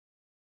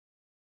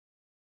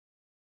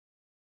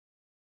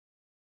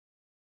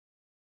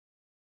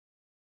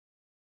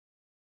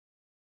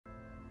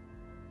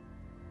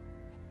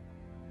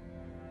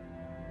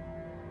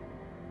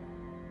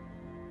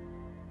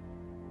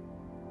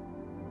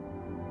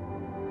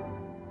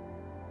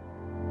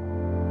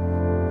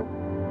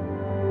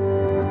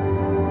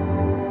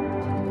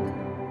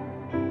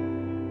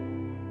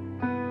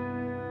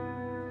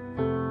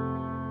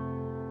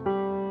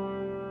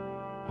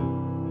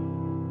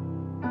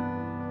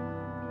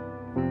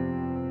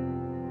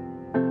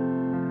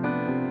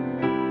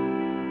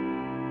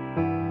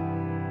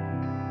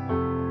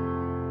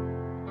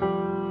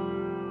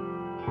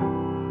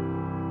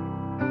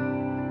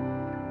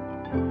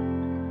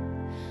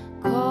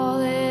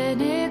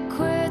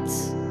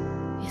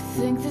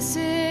think this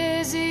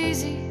is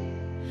easy?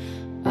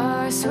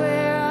 I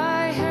swear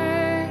I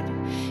heard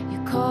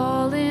you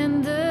call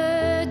in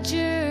the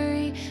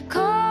jury,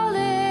 call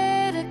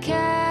it a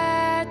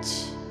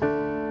catch,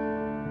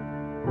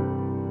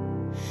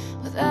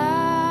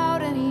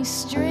 without any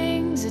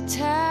strings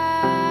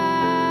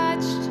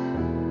attached.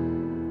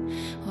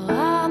 Well,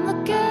 I'm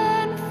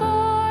looking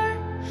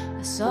for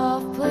a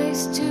soft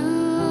place to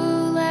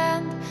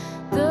land,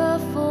 the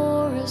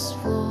forest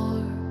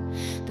floor,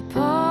 the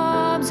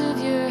palms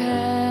of your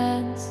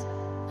hands.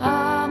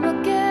 I'm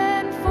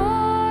looking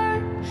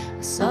for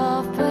a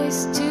soft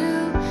place to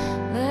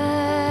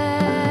land.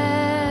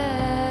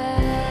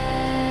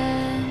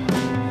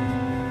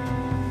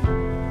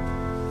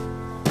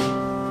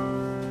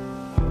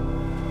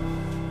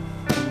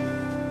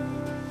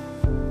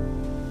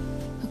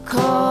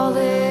 Call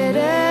it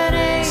an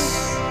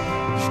ace,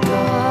 you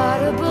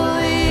gotta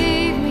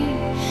believe me,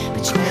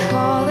 but you're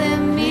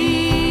calling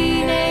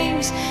me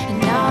names and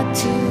not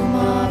to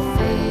my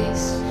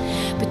face.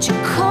 But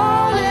you're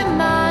calling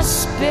my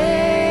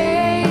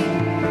Spain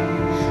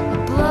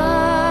a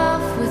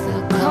bluff with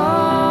a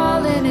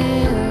calling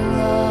it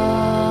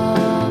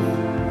love.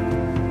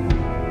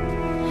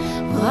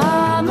 Well,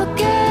 I'm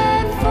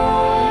looking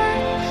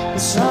for a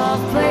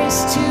soft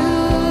place to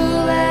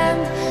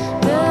land,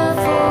 the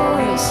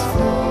forest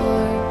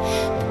floor,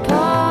 the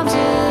palms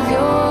of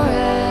your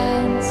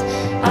hands.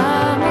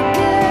 I'm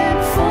looking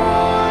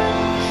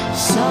for a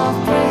soft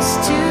place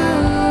to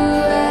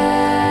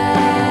land.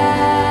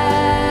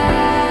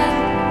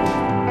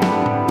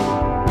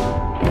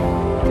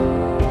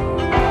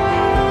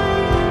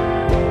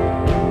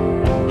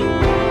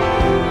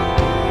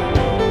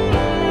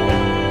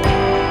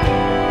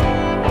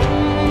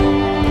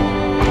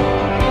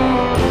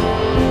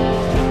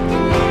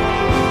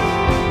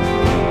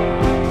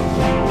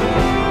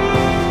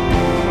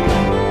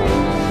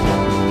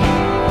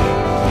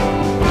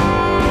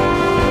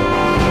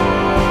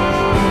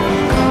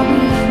 Call me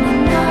in the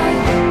night,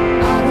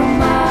 I don't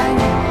mind,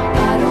 I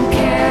don't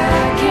care, I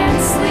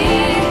can't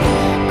sleep.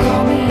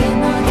 Call me in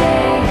the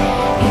day,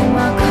 in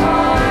my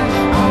car,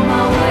 on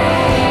my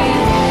way.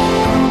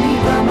 Call me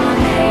by my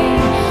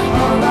name,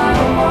 all I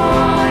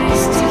want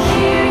is to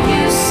hear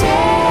you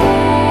say.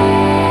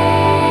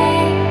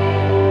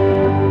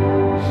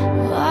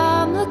 Well,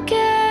 I'm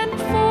looking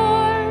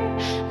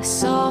for a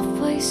soft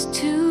place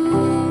to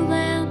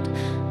land,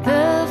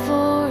 the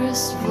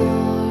forest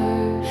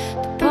floor,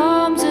 the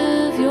palms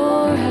of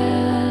your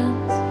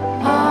hands.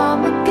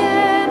 I'm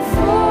looking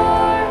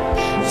for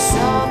a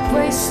soft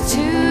place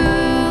to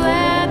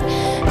land,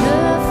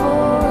 the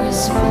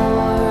forest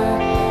floor,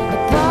 the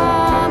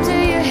palms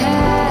of your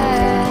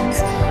hands,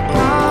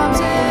 palms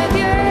of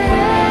your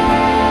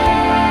hands,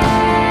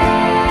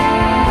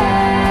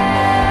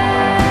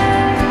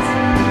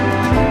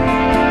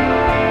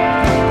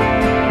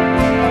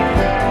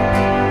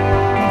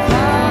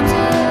 palms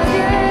of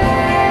your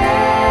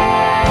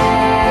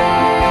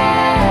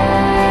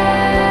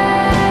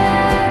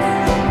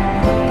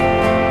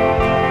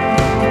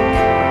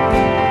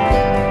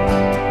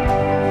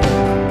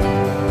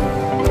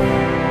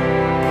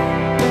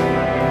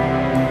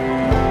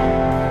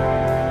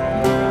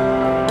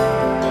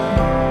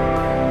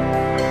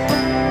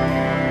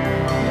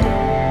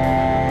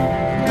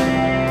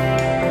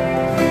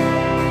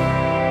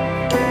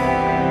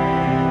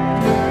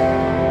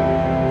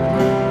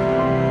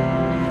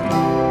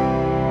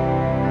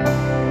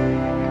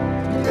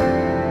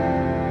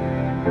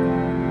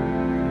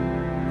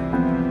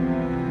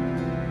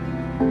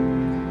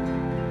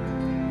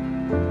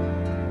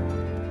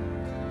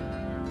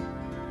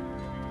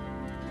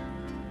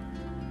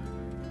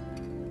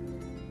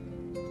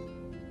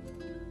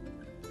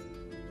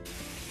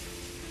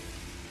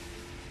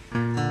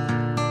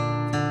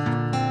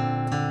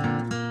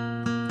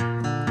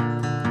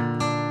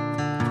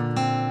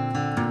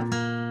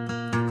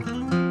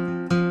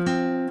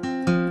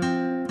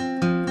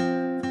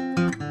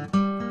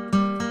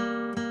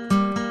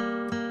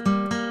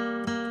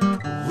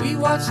We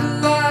watched the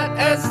light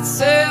as it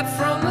set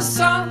from the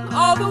sun.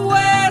 All the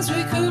ways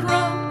we could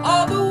run,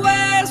 all the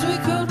ways we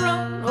could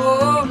run.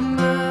 Oh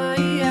my,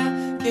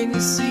 yeah. Can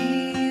you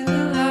see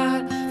the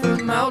light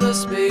from outer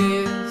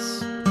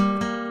space?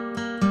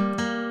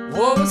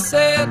 What was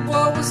said,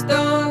 what was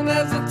done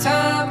as the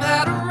time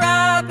had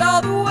arrived.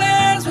 All the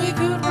ways we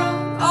could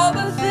run, all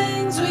the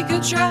things we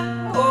could try.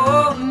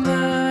 Oh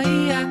my,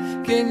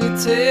 yeah. Can you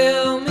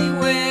tell me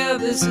where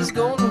this is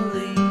gonna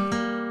lead?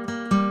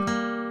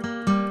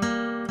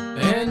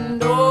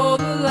 And all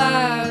the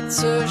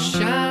lights are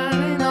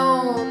shining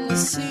on the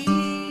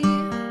sea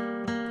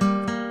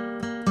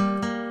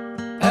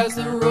as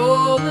the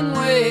rolling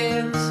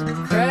waves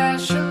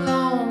crash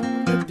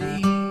along the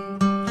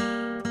beach.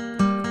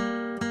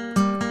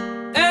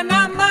 And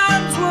our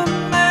minds were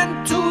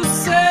meant to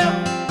sail,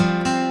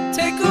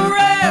 take a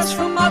rest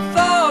from our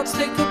thoughts,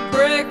 take a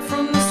break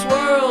from this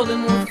world,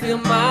 and we'll feel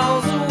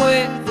miles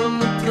away from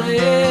the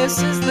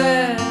places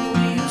that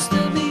we used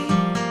to be.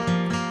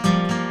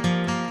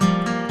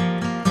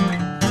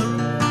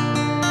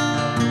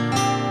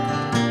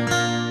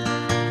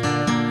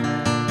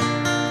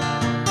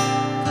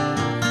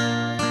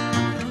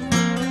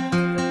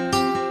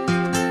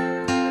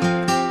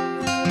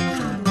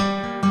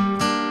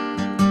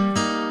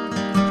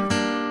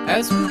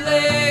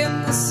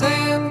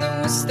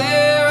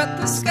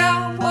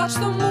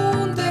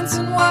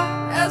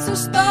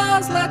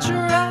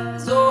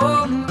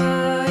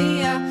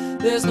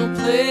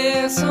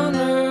 place on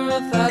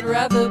earth I'd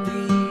rather be.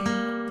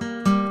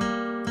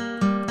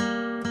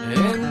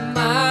 In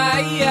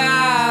my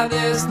eye,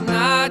 this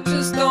night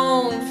just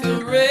don't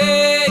feel real,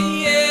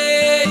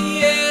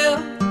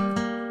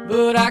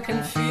 but I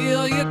can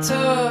feel your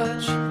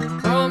touch